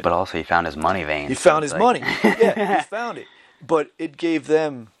was good. But also, he found his money vein. He found his money. Yeah, he found it. But it gave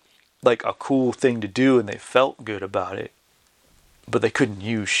them, like, a cool thing to do, and they felt good about it. But they couldn't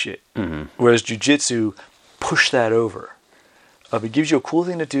use shit. Whereas jiu-jitsu pushed that over. It gives you a cool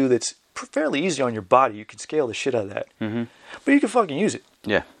thing to do that's fairly easy on your body. You can scale the shit out of that. But you can fucking use it.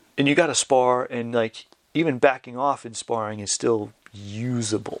 Yeah. And you got to spar, and, like, even backing off in sparring is still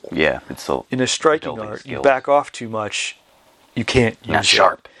usable. Yeah, it's still in a striking art. You back off too much, you can't use it. You're not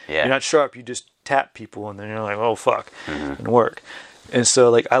sharp. Yeah. You're not sharp. You just tap people, and then you're like, oh, fuck. It didn't work. And so,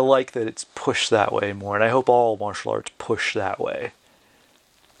 like, I like that it's pushed that way more, and I hope all martial arts push that way.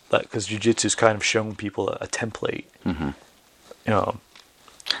 Because jiu-jitsu's kind of shown people a template.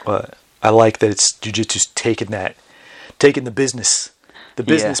 But I like that it's jiu-jitsu's taken the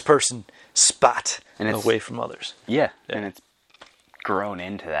business person spot away from others. Yeah, and it's grown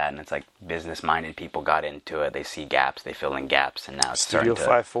into that, and it's like business-minded people got into it. They see gaps, they fill in gaps, and now it's Studio starting to...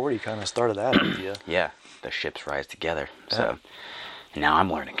 540 kind of started that idea. Yeah, the ships rise together. So now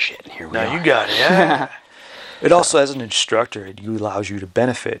I'm learning shit, and here we are. Now you got it, yeah. It also, as an instructor, it allows you to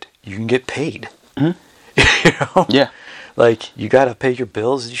benefit. You can get paid. You know? Yeah. Like, you got to pay your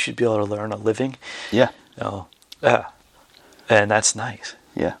bills. You should be able to learn a living. Yeah. Yeah. And that's nice.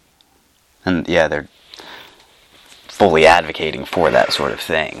 Yeah. And, yeah, they're fully advocating for that sort of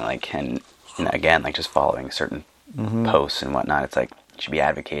thing. Like, and, again, like, just following certain posts and whatnot. It's like, you should be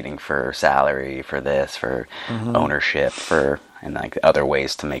advocating for salary, for this, for ownership, and like other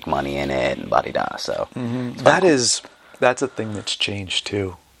ways to make money in it, and blah-de-da. So that's a thing that's changed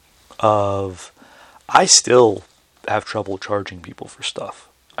too. I still have trouble charging people for stuff.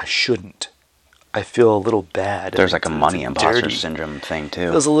 I shouldn't. I feel a little bad. There's like a money imposter syndrome thing too.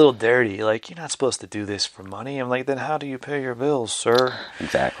 It feels a little dirty. Like, you're not supposed to do this for money. I'm like, then how do you pay your bills, sir?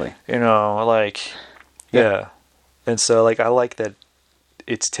 Exactly. Yeah. And so, like, I like that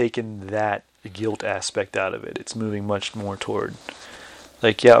it's taken that guilt aspect out of it. It's moving much more toward,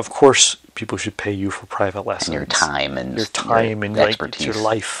 like, yeah, of course people should pay you for private lessons. And your time and like, it's your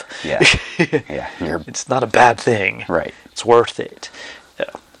life. Yeah. Yeah. It's not a bad thing. Right. It's worth it. Yeah.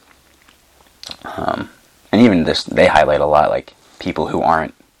 And even this, they highlight a lot, like, people who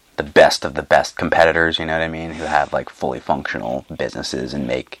aren't the best of the best competitors, you know what I mean? Who have, like, fully functional businesses and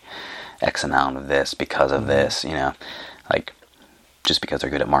make X amount of this because of this, like, just because they're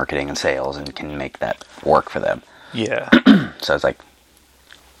good at marketing and sales and can make that work for them. Yeah. So it's like,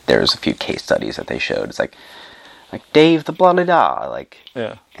 there's a few case studies that they showed. It's like Dave the blah blah blah, like,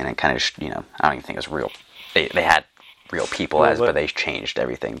 yeah. And it kind of, I don't even think it was real. They had real people but they changed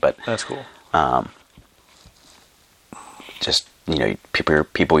everything. But that's cool. Just,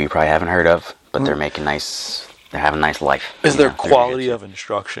 people you probably haven't heard of, but they're having a nice life. Is their quality of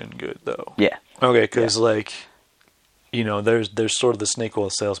instruction good though? Yeah. Okay, because there's sort of the snake oil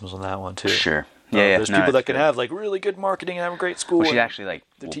salesman on that one too. Sure. Yeah, There's people that can have like really good marketing and have a great school. Well, she actually like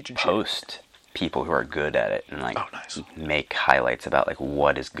teaching post people who are good at it and like nice. Make highlights about like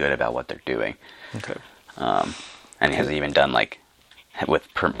what is good about what they're doing. Okay. And he has even done like with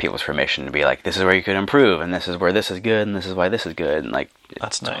people's permission to be like, this is where you could improve, and this is where this is good, and this is why this is good, and like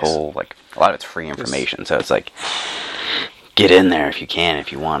That's it's nice. whole like a lot of it's free information, so it's like get in there if you can,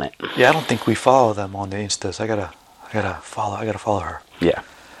 if you want it. Yeah, I don't think we follow them on the Instas. I gotta follow her. Yeah.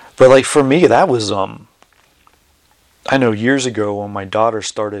 But like for me, that was I know years ago when my daughter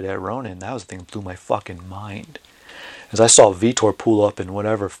started at Ronin, that was the thing that blew my fucking mind. As I saw Vitor pull up in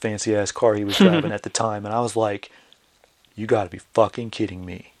whatever fancy ass car he was driving at the time, and I was like, you gotta be fucking kidding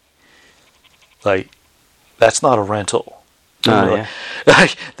me. Like, that's not a rental. Yeah.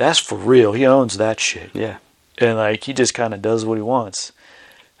 Like, that's for real. He owns that shit. Yeah. And like he just kind of does what he wants.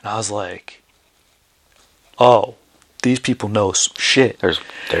 And I was like, oh, these people know some shit. There's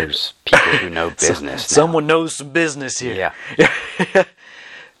people who know business. now. Someone knows some business here. Yeah.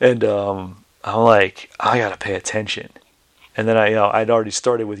 And I'm like, I gotta pay attention. And then I'd already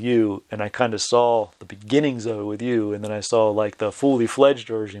started with you, and I kind of saw the beginnings of it with you, and then I saw like the fully fledged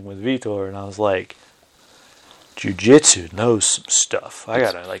version with Vitor, and I was like, Jiu-Jitsu knows some stuff. I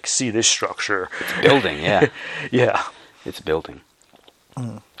gotta like see this structure. It's building, yeah. Yeah. It's building.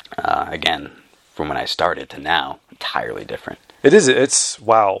 Again, from when I started to now, entirely different. It is. It's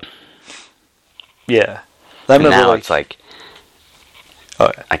wow. Yeah. I And remember now it's like,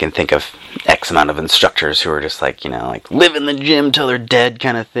 I can think of X amount of instructors who are just like, like live in the gym till they're dead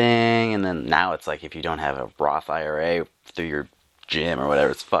kind of thing. And then now it's like, if you don't have a Roth IRA through your gym or whatever,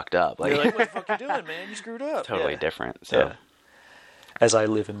 it's fucked up. Like, you're like, what the fuck you doing, man? You screwed up. totally Yeah. different. So, Yeah. As I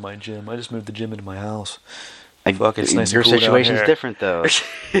live in my gym, I just moved the gym into my house. like, Fuck, it's nice your and cool down situation's here. different though.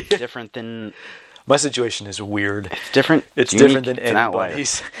 It's different than My situation is weird. it's different. It's unique, different than it's an outlier.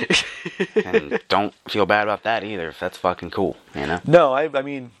 anybody's. And don't feel bad about that either. If that's fucking cool, No, I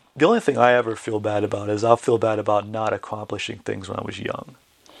mean, the only thing I ever feel bad about is I'll feel bad about not accomplishing things when I was young.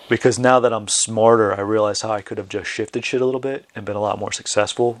 Because now that I'm smarter, I realize how I could have just shifted shit a little bit and been a lot more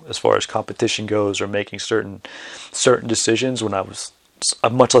successful as far as competition goes, or making certain decisions when I'm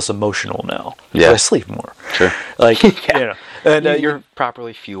much less emotional now. Yeah. I sleep more. Sure. Like, Yeah. And you're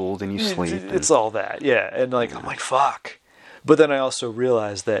properly fueled and you sleep. It's all that, yeah. And like, I'm like, fuck. But then I also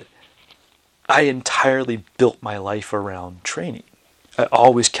realized that I entirely built my life around training. I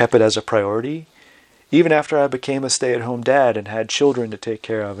always kept it as a priority. Even after I became a stay-at-home dad and had children to take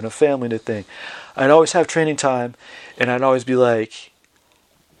care of and a family to think, I'd always have training time, and I'd always be like,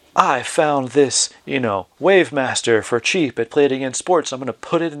 I found this, Wave Master for cheap at Play It Again Sports. I'm going to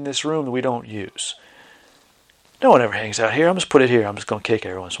put it in this room that we don't use. No one ever hangs out here. I'm just put it here. I'm just going to kick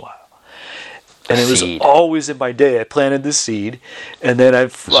every once in a while. And it was Seed. always in my day. I planted the seed, and then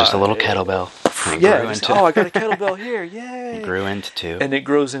It's just a little kettlebell. And it Yeah, grew just, into- I got a kettlebell here. Yay! it grew into two. And it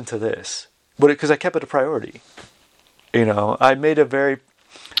grows into this. But because I kept it a priority. I made a very...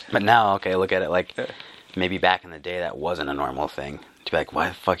 But now, okay, look at it like maybe back in the day that wasn't a normal thing. To be like, why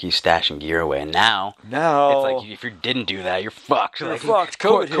the fuck are you stashing gear away? And now it's like, if you didn't do that, you're fucked. You're Like, fucked.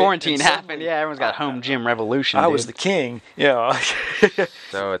 COVID hit, quarantine and happened. suddenly- Yeah, everyone's got home gym revolution. I dude. was the king.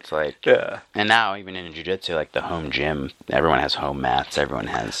 So it's like, Yeah. and now even in jiu-jitsu, like the home gym, everyone has home mats. Everyone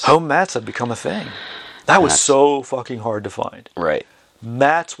has Home mats have become a thing. That was Mats. so fucking hard to find. right.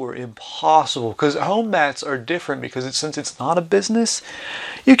 Mats were impossible because home mats are different because since it's not a business,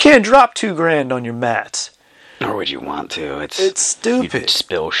 you can't drop $2,000 on your mats. Or would you want to? It's stupid. You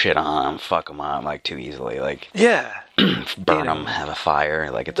spill shit on them, fuck them up like too easily, like Yeah. burn them, have a fire,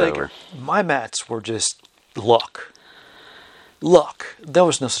 like it's over. My mats were just luck. Luck. There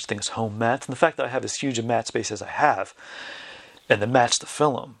was no such thing as home mats. And the fact that I have as huge a mat space as I have, and the mats to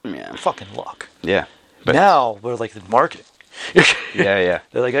fill them, Yeah. fucking luck. Yeah. But Now, we're like the market. yeah.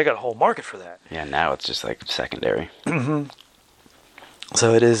 They're like, I got a whole market for that. Yeah, now it's just like secondary.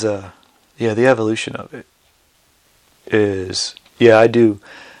 So it is, the evolution of it is,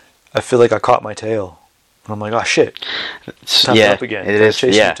 I feel like I caught my tail. And I'm like, oh shit, time yeah, up again. it Time is.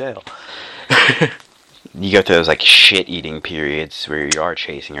 chasing Yeah, your tail. you go through those like shit eating periods where you are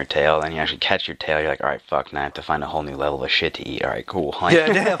chasing your tail, then you actually catch your tail. You're like, all right, fuck, now I have to find a whole new level of shit to eat. All right, cool. Like,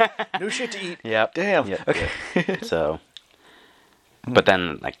 Yeah, damn. New shit to eat. Yep. Damn. Yep, Okay. yep. So, but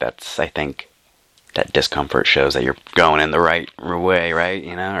then like that's, I think that discomfort shows that you're going in the right way, right?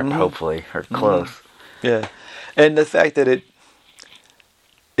 Or hopefully, or close. Yeah. And the fact that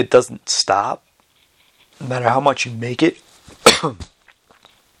it doesn't stop, no matter how much you make it,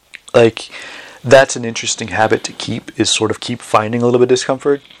 like, that's an interesting habit to keep, is sort of keep finding a little bit of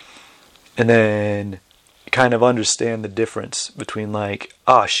discomfort, and then kind of understand the difference between like,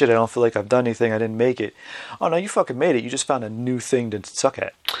 oh shit, I don't feel like I've done anything, I didn't make it. Oh no, you fucking made it. You just found a new thing to suck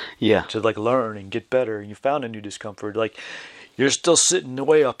at, Yeah. to like learn and get better. You found a new discomfort. Like, you're still sitting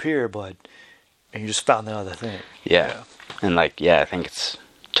way up here, but and you just found the other thing. Yeah. And I think it's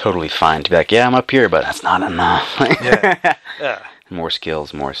totally fine to be like, yeah, I'm up here, but that's not enough. Yeah. More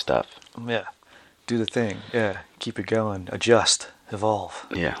skills, more stuff. Yeah. Do the thing. Yeah. Keep it going. Adjust. Evolve.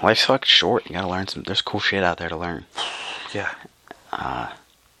 Yeah. Life's fucking short. You gotta learn there's cool shit out there to learn. Yeah.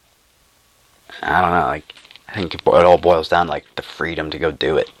 I don't know, I think it all boils down to, the freedom to go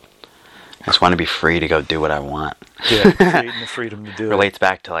do it. I just want to be free to go do what I want. Yeah, creating the freedom to do it. Relates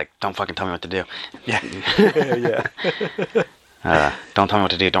back to, don't fucking tell me what to do. Yeah. Don't tell me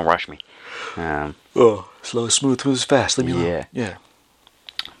what to do, don't rush me. Slow, smooth, moves fast. Leave me alone. Yeah.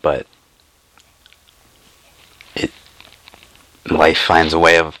 But life finds a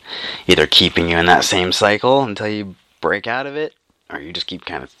way of either keeping you in that same cycle until you break out of it, or you just keep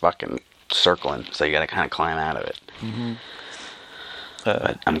kind of fucking circling, so you gotta kind of climb out of it. Mm-hmm.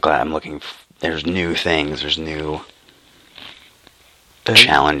 But I'm glad there's new things, there's new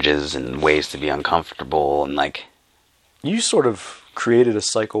challenges and ways to be uncomfortable, and you sort of created a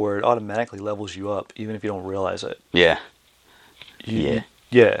cycle where it automatically levels you up, even if you don't realize it. Yeah.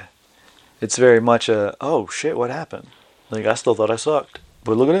 Yeah. It's very much oh shit, what happened? I still thought I sucked,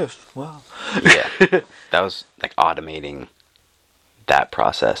 but look at this. Wow. Yeah. That was automating that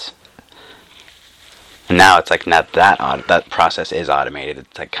process. And now it's not that process is automated.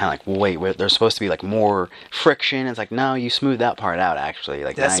 It's kind of wait, there's supposed to be more friction. It's no, you smooth that part out actually.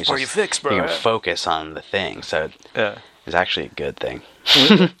 That's the part you fix, bro. You can focus on the thing. So it's actually a good thing.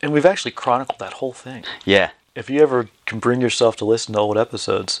 And we've actually chronicled that whole thing. Yeah. If you ever can bring yourself to listen to old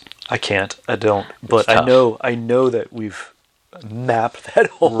episodes, I can't. I don't. But I know that we've mapped that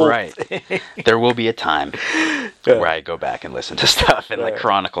whole thing. There will be a time where I go back and listen to stuff and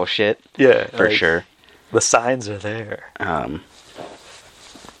chronicle shit. Yeah. For sure. The signs are there. I'm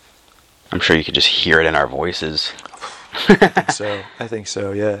sure you could just hear it in our voices. I think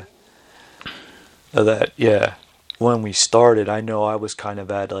so, yeah. When we started, I know I was kind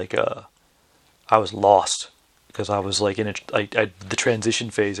of at I was lost because I was in the transition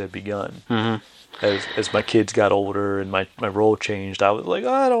phase had begun. Mm-hmm. As my kids got older and my role changed, I was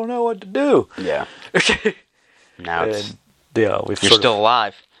I don't know what to do. Yeah. Now you're still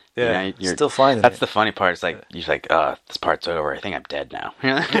alive. Yeah, you're still finding That's the funny part. It's you're this part's over. I think I'm dead now.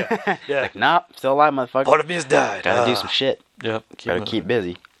 Yeah. Nope, still alive, motherfucker. Part of me has died. Gotta do some shit. Yep. Gotta keep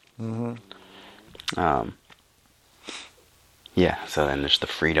busy. Mm-hmm. Yeah, so then there's the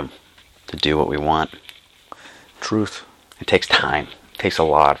freedom to do what we want. Truth. It takes time. It takes a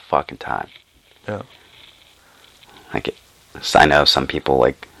lot of fucking time. Yeah. I know some people,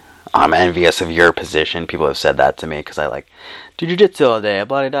 I'm envious of your position. People have said that to me because I do jiu-jitsu all day.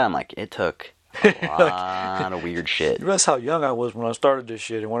 Blah, blah, blah. I'm it took a lot of weird shit. You realize how young I was when I started this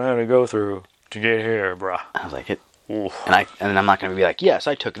shit and what I had to go through to get here, bruh. I was and I'm not going to be yes,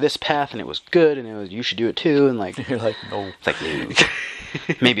 I took this path and it was good and you should do it too. And you're no. It's no.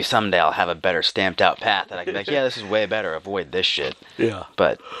 Maybe someday I'll have a better stamped out path that I can be yeah, this is way better. Avoid this shit. Yeah.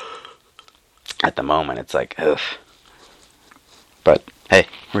 But at the moment, it's ugh. But hey,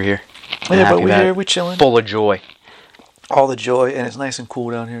 we're here. Yeah, but we're here. We're chilling. Full of joy. All the joy, and it's nice and cool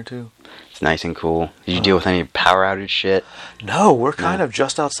down here too. It's nice and cool. Did you deal with any power outage shit? No, we're kind of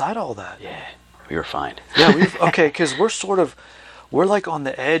just outside all that. Yeah, we were fine. Yeah, because we're on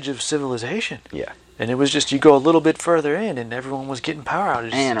the edge of civilization. Yeah. And it was just you go a little bit further in, and everyone was getting power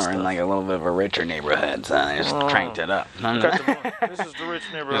outages. And we're in a little bit of a richer neighborhood, so I just cranked it up. Got the money. This is the rich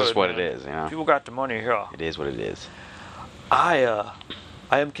neighborhood. This is what it is, People got the money here. It is what it is. I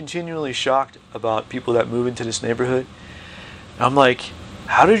am continually shocked about people that move into this neighborhood. I'm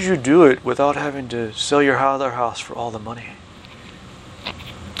how did you do it without having to sell your other house for all the money?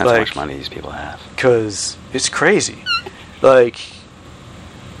 That's how much money these people have. Because it's crazy.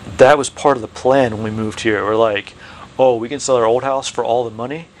 That was part of the plan when we moved here. We're we can sell our old house for all the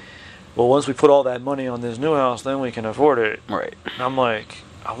money. Well, once we put all that money on this new house, then we can afford it. Right. And I'm I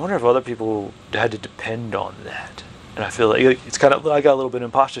wonder if other people had to depend on that. And I feel it's kind of, I got a little bit of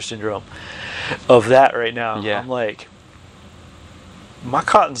imposter syndrome of that right now. Yeah. I'm my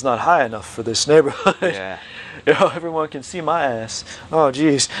cotton's not high enough for this neighborhood. Yeah. Everyone can see my ass. Oh,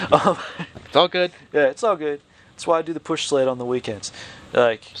 geez. It's all good. Yeah, it's all good. That's why I do the push sled on the weekends.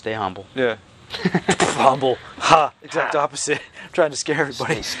 Stay humble. Yeah. Humble. Ha! Exact opposite. I'm trying to scare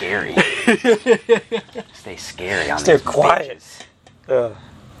everybody. Stay scary. Stay scary on Stay these quiet. bitches.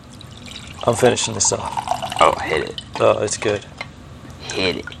 I'm finishing this off. Oh, hit it. Oh, it's good.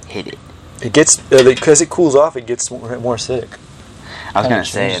 Hit it. It gets, because it cools off, it gets more acidic. I was going to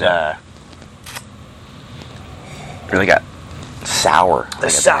say it really got sour. The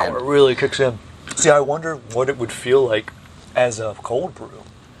sour really kicks in. See, I wonder what it would feel like as a cold brew.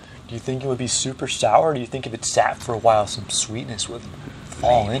 Do you think it would be super sour, or do you think if it sat for a while, some sweetness would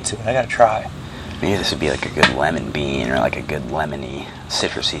fall into it? I gotta try. Maybe this would be like a good lemon bean or like a good lemony,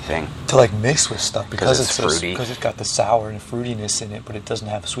 citrusy thing. To like mix with stuff because it's fruity. Because it's got the sour and fruitiness in it, but it doesn't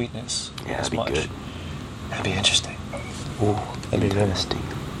have sweetness. Yeah, as that'd be much. good. That'd be interesting. Ooh, that'd be good. interesting.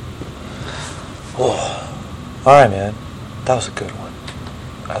 Oh. All right, man. That was a good one.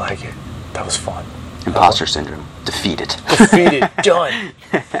 I like it. That was fun. Imposter syndrome. Defeated. Defeated. Done.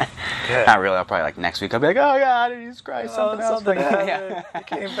 Good. Not really. I'll probably like next week I'll be like, oh God, Jesus Christ, something else. happened. Yeah. You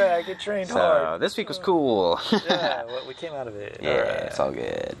came back. You trained So hard. this week was cool. Yeah, well, we came out of it. Yeah, All right. it's all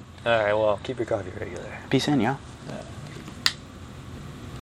good. All right, well, keep your coffee regular. Peace in, y'all. Yeah.